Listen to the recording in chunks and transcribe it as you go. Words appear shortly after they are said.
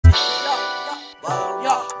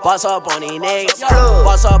Boss up on these niggas.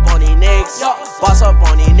 Boss up on these niggas. Boss up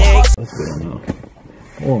on these niggas. That's good enough.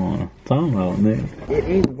 Hold on. Time out, nigga. It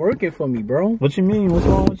ain't working for me, bro. What you mean? What's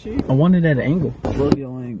wrong with you? I wanted at an angle. Look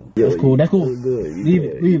your angle. That's cool. That's cool. Good. Leave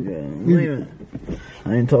it. Leave it.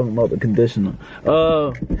 I ain't talking about the conditioner.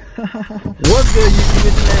 What's good, YouTube?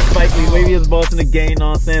 It's that SpikeLeak. Maybe it's boss in the game, know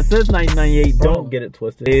what I'm saying? Since 1998, don't get it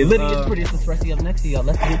twisted. Literally, it's pretty. It's the rest up next to y'all.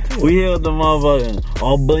 Let's get to it. We healed the motherfucking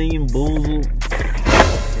all BEANBOOZLED.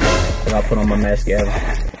 I'll put on my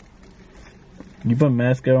mascara. You put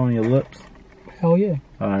mascara on your lips? Hell yeah.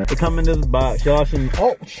 Alright. It come in this box. Y'all should.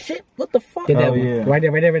 Oh shit! What the fuck? Get that one. Yeah. Right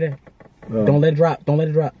there, right there, right there. Don't let it drop. Don't let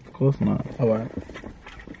it drop. Of course not. Alright.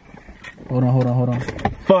 Hold on.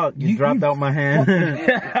 Fuck, you dropped out my hand.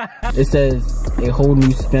 It says a whole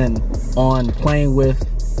new spin on playing with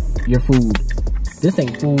your food. This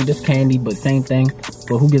ain't food, this candy, but same thing.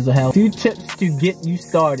 But who gives a hell? 2 tips to get you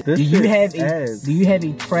started. Do you have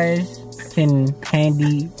a trash can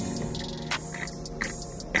candy?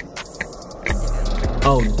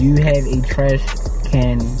 Oh, do you have a trash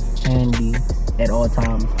can candy at all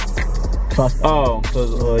times? Trust me. Oh,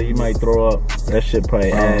 cause you might throw up. That shit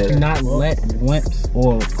probably ass. Do not let wimps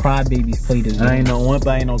or crybabies play this game. I ain't no wimp,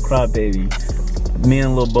 I ain't no crybaby. Me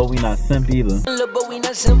and Lil Bo, we not simp either.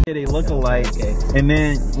 Yeah, they look alike. And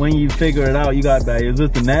then when you figure it out, you got back. Is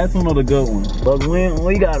this the nasty one or the good one? But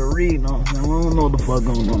we gotta read, no? I don't know what the fuck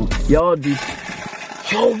going on. Y'all do.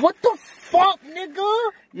 Yo, what the fuck,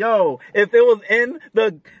 nigga? Yo, if it was in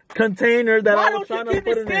the container that I was trying to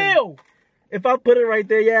put it in. If I put it right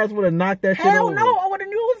there, your ass would have knocked that shit over. Hell no, I would have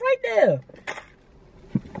knew it was right there.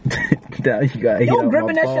 You gotta Yo,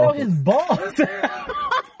 gripping that shit on his balls.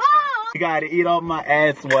 You gotta eat off my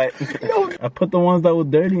ass sweat. I put the ones that were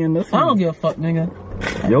dirty in this one. I don't give a fuck, nigga.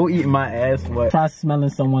 Yo, eat my ass sweat. Try smelling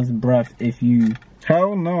someone's breath if you...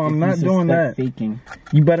 Hell no, I'm not doing that. Faking.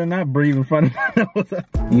 You better not breathe in front of my nose.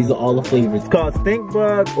 These are all the flavors. It's called stink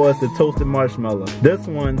bug or it's the toasted marshmallow. This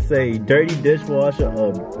one say dirty dishwasher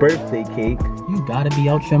or birthday cake. You gotta be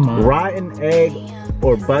out your mind. Rotten egg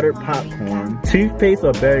or buttered popcorn. Toothpaste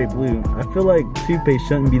or berry blue. I feel like toothpaste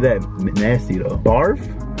shouldn't be that nasty though. Barf.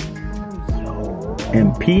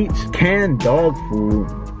 And peach canned dog food.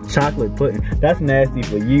 Chocolate pudding. That's nasty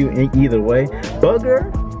for you either way.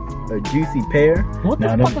 Booger. A juicy pear. What the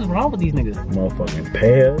fuck is wrong with these niggas? Motherfucking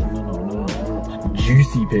pears. No.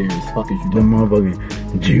 Juicy pears. Fuck is you doing? The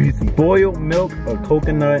motherfucking juicy. Boiled milk or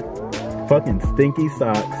coconut. Fucking stinky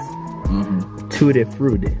socks. Tutti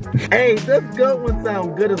frutti. Hey, this good one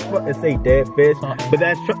sound good as fuck. It say dead fish. But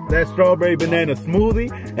that strawberry banana smoothie,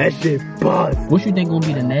 that shit buzz. What you think gonna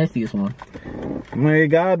be the nastiest one? Man, it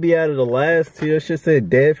gotta be out of the last two. It should say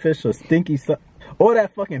dead fish or stinky socks. Or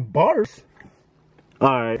that fucking bars.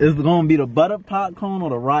 Alright, it's gonna be the butter popcorn or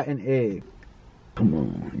the rotten egg. Come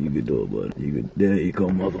on, you can do it, buddy. There you go,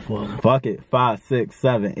 motherfucker. Fuck it. 5, 6,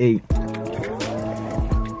 7, 8.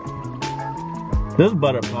 This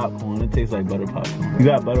butter popcorn, it tastes like butter popcorn. You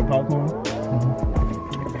got butter popcorn?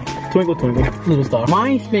 Twinkle, twinkle. Little star.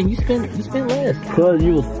 Mine spent, you spent last. Cause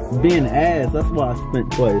you was being ass, that's why I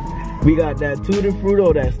spent twice. We got that tutti frutti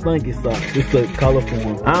or that stinky sock. It's the colorful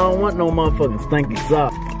one. I don't want no motherfucking stinky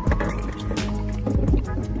sock.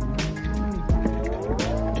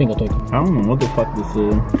 Twinkle. I don't know what the fuck this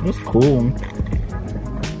is. It's cool.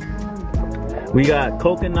 We got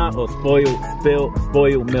coconut or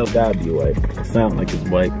spoiled milk. Gotta be white. It sounds like it's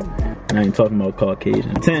white. And I ain't talking about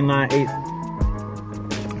Caucasian. 10, 9, 8.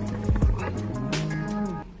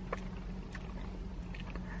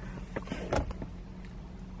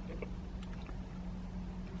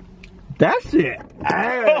 That shit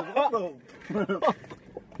ass.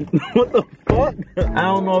 What the fuck? I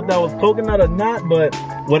don't know if that was coconut or not, but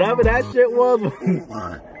whatever that shit was.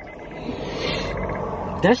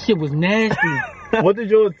 That shit was nasty. What did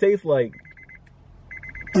yours taste like?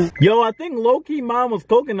 Yo, I think low-key mine was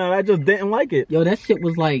coconut. I just didn't like it. Yo, that shit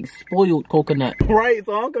was like spoiled coconut. Right,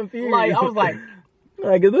 so I'm confused. Like, I was like,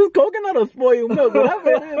 is this coconut or spoiled milk?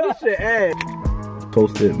 Whatever it is, this shit ass.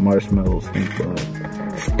 Toasted marshmallow stink bug.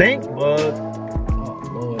 Stink bug?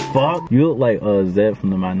 Fuck. You look like Zed from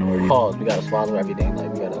The Minority. Pause. We gotta swallow everything.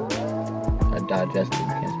 Like, we gotta digest it. We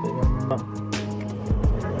can't spit it out.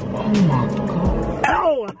 Oh my god.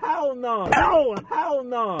 Ow! Hell no! Ow! Hell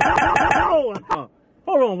no! Ow!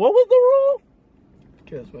 Hold on, what was the rule?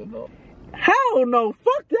 Can't spit it out. Hell no!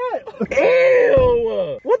 Fuck that!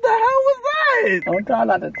 Ew! What the hell was that? I'm trying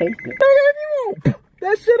not to taste it.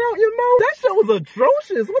 That shit out your mouth? That shit was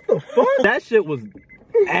atrocious. What the fuck? That shit was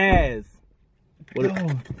ass.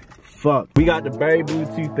 Fuck. We got the berry blue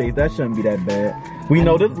toothpaste. That shouldn't be that bad. We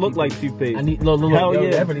know this look like toothpaste. Look. Hell Yo,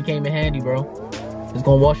 yeah. that really came in handy, bro. It's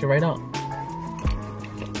gonna wash it right out.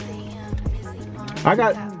 I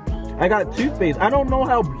got toothpaste. I don't know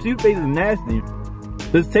how toothpaste is nasty.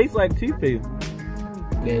 This tastes like toothpaste.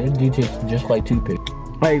 Yeah, it do taste just like toothpaste.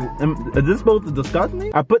 Like, is this supposed to disgust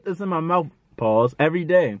me? I put this in my mouth, pause, every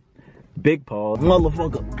day. Big pause.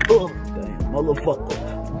 Motherfucker. Oh, damn, motherfucker.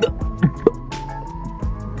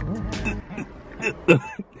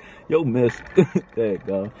 Yo, missed. There you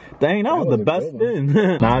go. Dang, that was the best spin.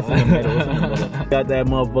 Nah, I think got that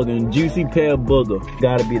motherfucking juicy pear booger.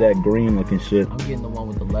 Gotta be that green looking shit. I'm getting the one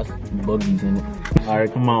with the less boogies in it.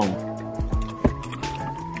 Alright, come on.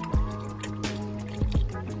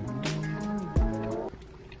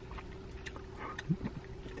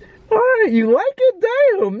 Alright, you like it?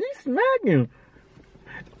 Damn, you smacking.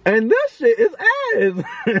 And this shit is ass.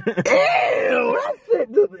 Ew, that shit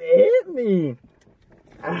just hit me.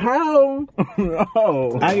 How?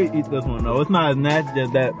 Oh, I can eat this one though. It's not as nasty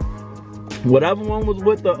as that. Whatever one was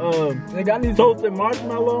with the Nigga, I need toasted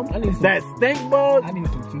marshmallow. I need some, that stink bug. I need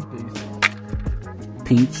some toothpaste.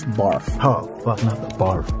 Peach barf. Oh fuck, not the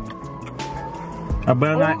barf. I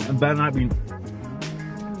better not be.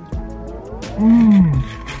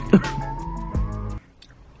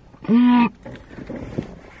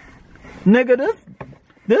 Nigga,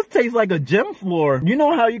 this tastes like a gym floor. You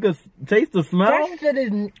know how you could taste the smell? That shit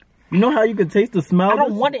is... You know how you could taste the smell? I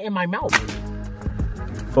don't want it in my mouth.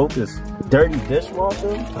 Focus. Dirty dishwasher?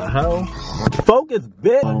 The hell? Focus,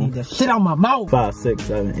 bitch. I need that shit out my mouth. 5, 6,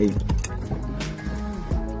 7, 8.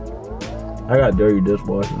 I got dirty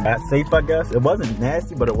dishwasher. That's safe, I guess. It wasn't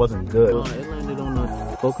nasty, but it wasn't good. Oh, it landed on the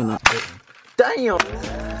coconut. Damn.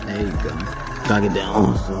 There you go. Knock it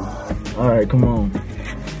down. Alright, come on.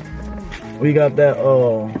 We got that,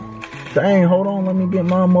 dang, hold on, let me get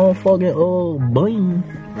my motherfucking, bling.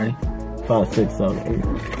 Ready? 5, 6, 7, 8.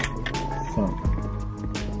 Fuck.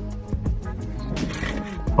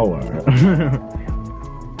 Oh, alright.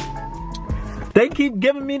 They keep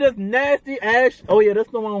giving me this nasty ass. Oh yeah, that's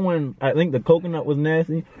the one when I think the coconut was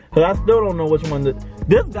nasty. Cause I still don't know which one this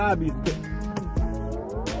gotta be.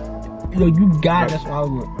 Yo, you got it, that's why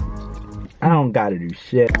I don't gotta do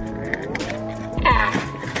shit.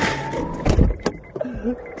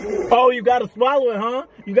 Oh, you gotta swallow it, huh?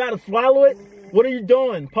 You gotta swallow it? What are you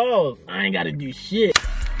doing? Pause. I ain't gotta do shit.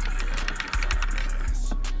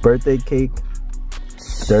 Birthday cake,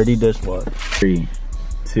 dirty dishwasher. 3,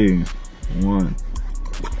 2, 1.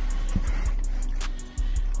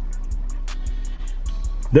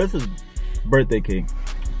 This is birthday cake.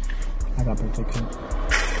 I got birthday cake.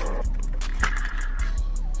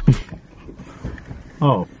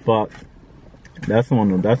 Oh fuck. That's on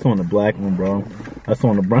the black one, bro. That's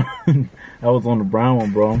on the brown. That was on the brown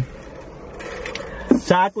one, bro.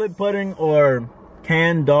 Chocolate pudding or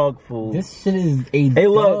canned dog food. This shit is a hey,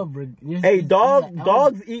 look. Hey,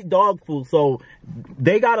 dogs eat dog food, so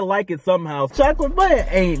they gotta like it somehow. Chocolate pudding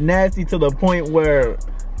ain't nasty to the point where,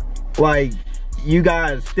 like, you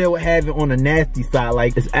guys still have it on the nasty side.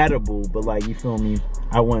 Like, it's edible, but like, you feel me?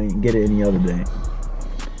 I wouldn't get it any other day.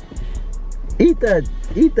 Eat that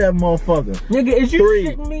motherfucker. Nigga, is you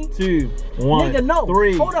shitting me? 2, 1. Nigga, no.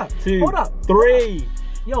 3, hold up. 2, hold up. 3.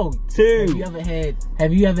 Yo, 2.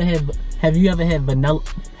 Have you ever had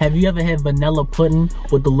vanilla pudding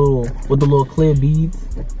with the little clear beads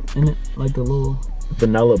in it? Like the little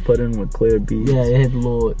vanilla pudding with clear beads? Yeah, it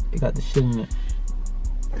got the shit in it.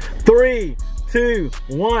 3, 2,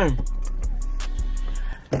 1.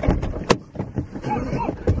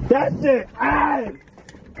 That's it. Aye.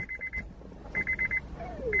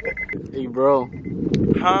 Hey, bro.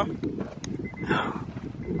 Huh?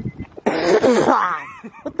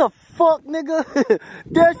 What the fuck, nigga?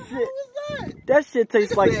 That shit. That shit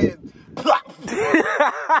tastes like. That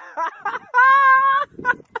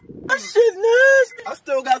shit nasty. I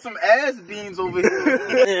still got some ass beans over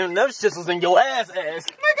here. Damn, that shit was in your ass, nigga.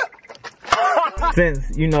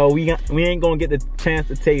 Since, you know, we ain't gonna get the chance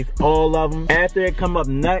to taste all of them. After it come up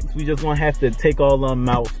next, we just gonna have to take all of them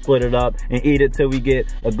out, split it up, and eat it till we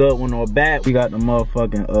get a good one or bad. We got the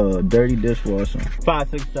motherfucking dirty dishwasher. 5,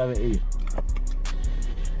 6, 7, 8.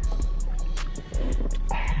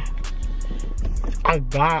 I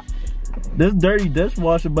got this dirty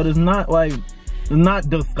dishwasher, but it's not like, it's not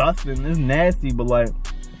disgusting. It's nasty, but like,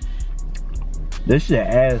 this shit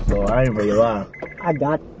ass though. I ain't really lie. I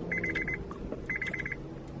got.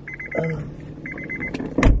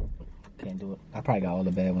 Can't do it. I probably got all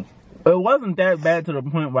the bad ones. It wasn't that bad to the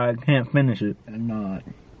point where I can't finish it. I'm not.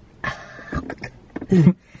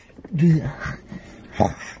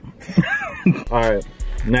 Alright,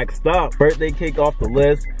 next up, birthday cake off the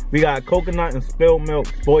list. We got coconut and spoiled milk,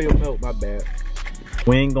 my bad.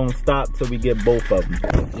 We ain't gonna stop till we get both of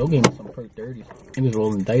them. Yo gave me some perk 30s. He was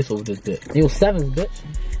rolling dice over this bitch. It was 7s, bitch.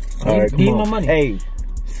 Alright, come on. My money. Hey,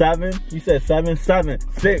 7. You said 7, 7,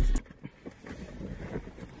 6.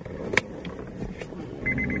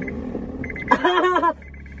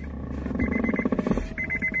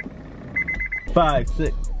 Five,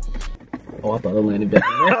 6. Oh, I thought I landed back.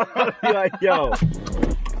 You're like, yo.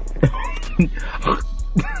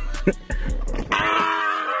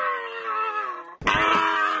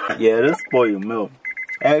 Yeah, this spoil milk.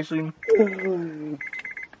 Actually, it ain't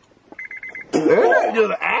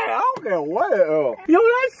just I don't care what it is. Yo,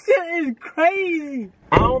 that shit is crazy.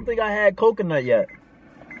 I don't think I had coconut yet.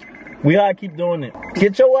 We gotta keep doing it.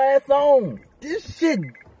 Get your ass on. This shit.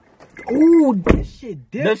 Ooh, this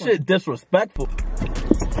shit different. This shit disrespectful.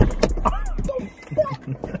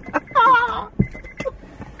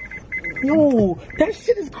 Yo, that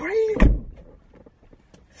shit is crazy.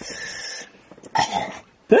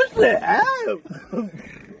 This shit ass.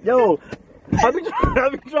 Yo, I be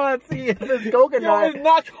trying to see if this coconut. Yo, it's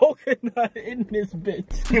not coconut in this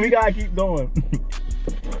bitch. We gotta keep going.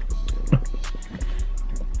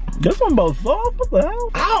 This one about soft? What the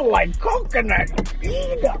hell? I don't like coconut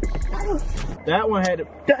either. That one had it.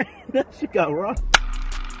 That shit got rough.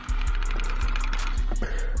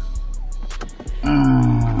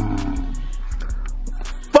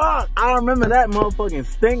 Fuck! I remember that motherfucking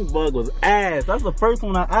stink bug was ass. That's the first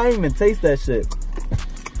one I didn't even taste that shit.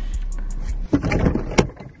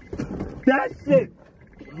 That shit.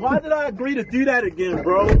 Why did I agree to do that again,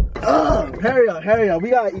 bro? Hurry up. We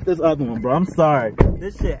gotta eat this other one, bro. I'm sorry.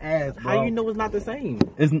 This shit ass, bro. How you know it's not the same?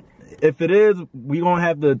 If it is, we gonna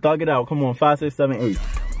have to thug it out. Come on, 5, 6, 7, 8.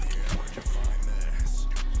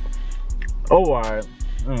 Oh, alright.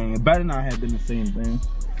 It better not have been the same thing.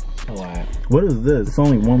 Oh, alright. What is this? It's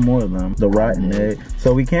only one more of them. The rotten egg.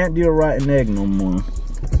 So we can't do a rotten egg no more.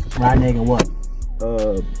 Rotten egg and what?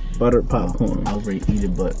 Buttered popcorn. I was ready to eat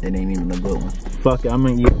it, but it ain't even a good one. Fuck it, I'm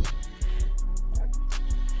gonna eat it.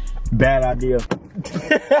 Bad idea.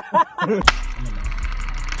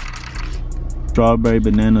 Strawberry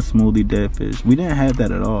banana smoothie dead fish. We didn't have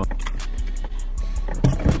that at all.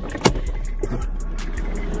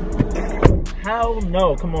 Hell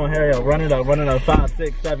no. Come on, hurry up. Run it up. 5,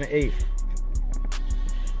 6, 7, 8.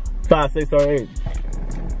 5, 6, or 8.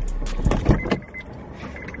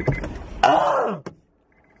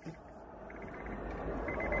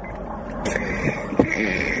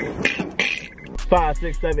 5,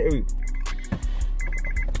 6, 7, 8.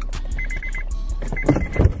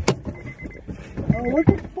 Oh, what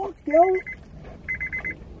the fuck, yo?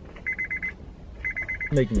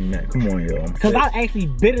 Making me mad. Come on, yo. Cause I actually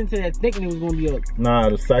bit into that thinking it was gonna be a. Nah,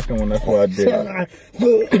 the second one, that's what I did. I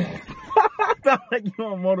felt like you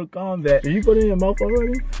on Mortal Kombat. Did you put it in your mouth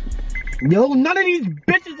already? Yo, none of these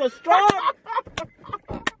bitches are strong.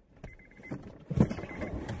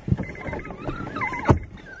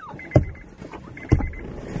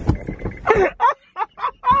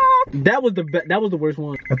 That was the worst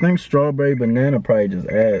one. I think strawberry banana probably just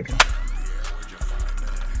ass.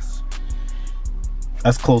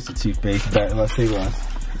 That's close to toothpaste, but let's see what.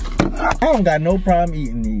 I don't got no problem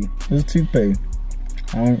eating these. This is toothpaste.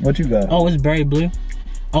 What you got? Oh, it's berry blue.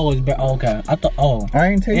 Oh, it's berry. Oh, okay. I thought. Oh, I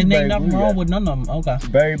ain't tasting berry blue. Ain't nothing wrong with none of them. Okay.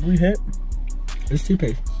 Berry blue hit. It's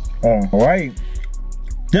toothpaste. Oh, right.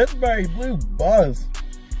 This berry blue buzz.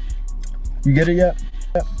 You get it yet?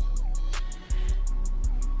 Yep.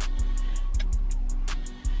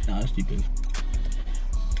 No, it's toothpaste.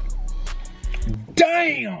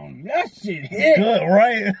 Damn, that shit hit. Good,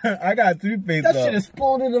 right? I got toothpaste. That shit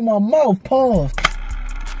exploded in my mouth. Pause.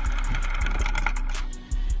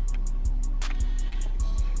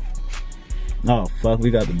 Oh fuck,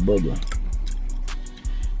 we got the booger.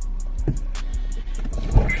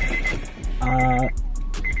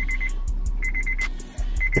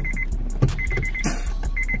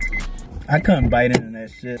 I couldn't bite into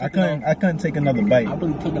that shit. I couldn't take another bite. I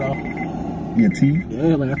really took it off. Your teeth?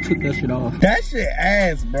 Yeah, like I took that shit off. That shit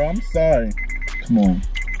ass, bro. I'm sorry. Come on.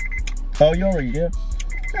 Oh, you already did?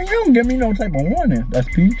 Man, you don't give me no type of warning.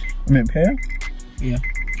 That's peach? I mean pear? Yeah.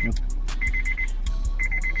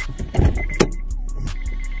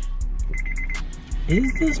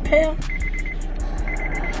 Is this pear?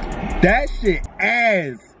 That shit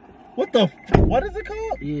ass. What the what is it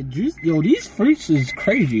called? Yeah, juice. Yo, these fruits is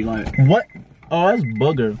crazy. Like what? Oh, that's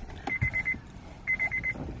booger.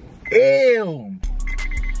 Ew.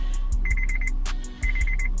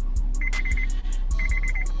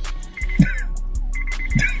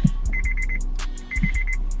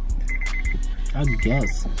 I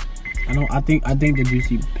guess. I think the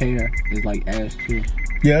juicy pear is like ass too.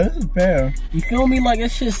 Yeah, this is fair. You feel me? Like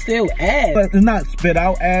it's just still ass. But it's not spit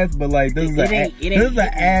out ass, but like this is an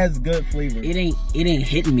ass good flavor. It ain't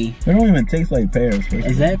hitting me. It don't even taste like pears.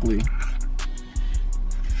 Exactly.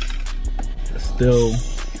 Still.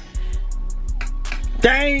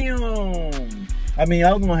 Damn. I mean,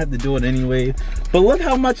 I was gonna have to do it anyway, but look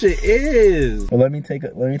how much it is. Well, let me take a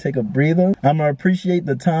breather. I'm gonna appreciate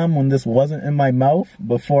the time when this wasn't in my mouth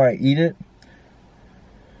before I eat it.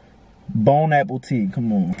 Bone apple tea,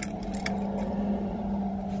 come on.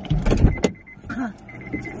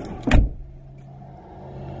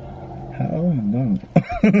 Hell no.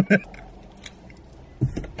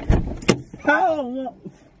 Hell no.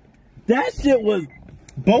 That shit was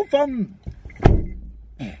both of them.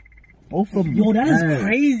 Yo, that is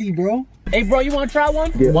crazy, bro. Hey, bro, you want to try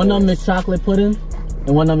one? Yeah. One of them is chocolate pudding,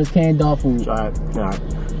 and one of them is canned dog food. Try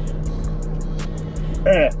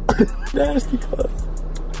it. Nasty cuz.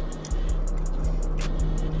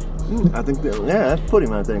 I think that, yeah, that's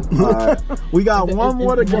pudding, I think. We got one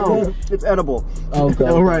more to go. It's edible. Okay.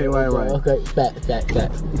 Oh, right. Okay, fact.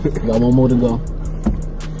 Got one more to go.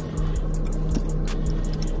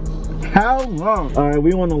 How long? All right,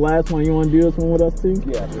 we on the last one. You want to do this one with us too?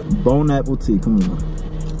 Yeah. Bone apple tea. Come on.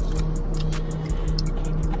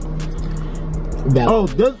 Valid. Oh,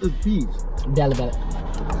 this is peach. Valid.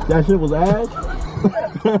 That shit was ass.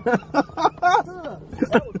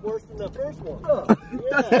 That was worse than the first one.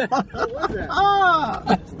 Yeah. What was that?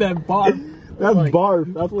 That's that barf. That's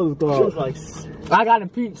barf. That's what it's called. Like, I got a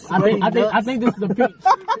peach. I think this is a peach.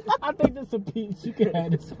 I think this is a peach. You can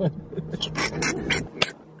have this one.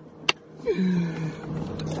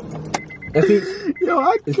 It's peach. Yo,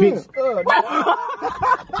 I it's can't. Peach.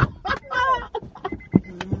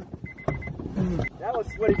 that was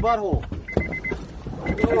sweaty butthole.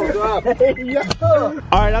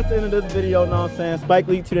 Alright, that's the end of this video, know what I'm saying?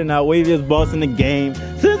 SpikeLeak tweeting out waviest boss in the game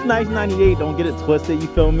since 1998. Don't get it twisted, you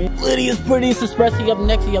feel me? Liddy is pretty. It's Express up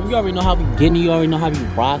next to you. You already know how we getting. You already know how we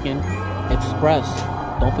rocking. Express.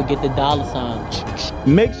 Don't forget the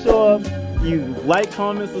 $sign. Make sure you like,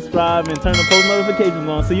 comment, subscribe, and turn the post notifications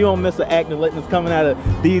on so you don't miss an act of litness coming out of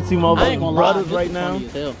these two motherfucking brothers right now.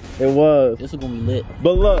 It was. This is gonna be lit.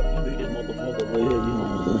 But look,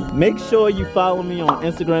 make sure you follow me on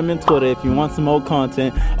Instagram and Twitter if you want some more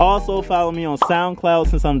content. Also follow me on SoundCloud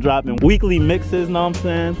since I'm dropping weekly mixes, know what I'm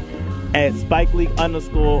saying? At SpikeLeak_ on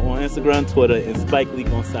Instagram, Twitter, and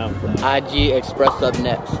SpikeLeak on SoundCloud. IG Express up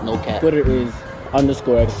next, no cap. Twitter is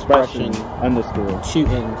 _expression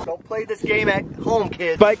shooting. Don't play this game at home,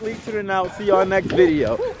 kids. SpikeLeak tweeting out. See y'all next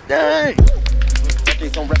video. Dang!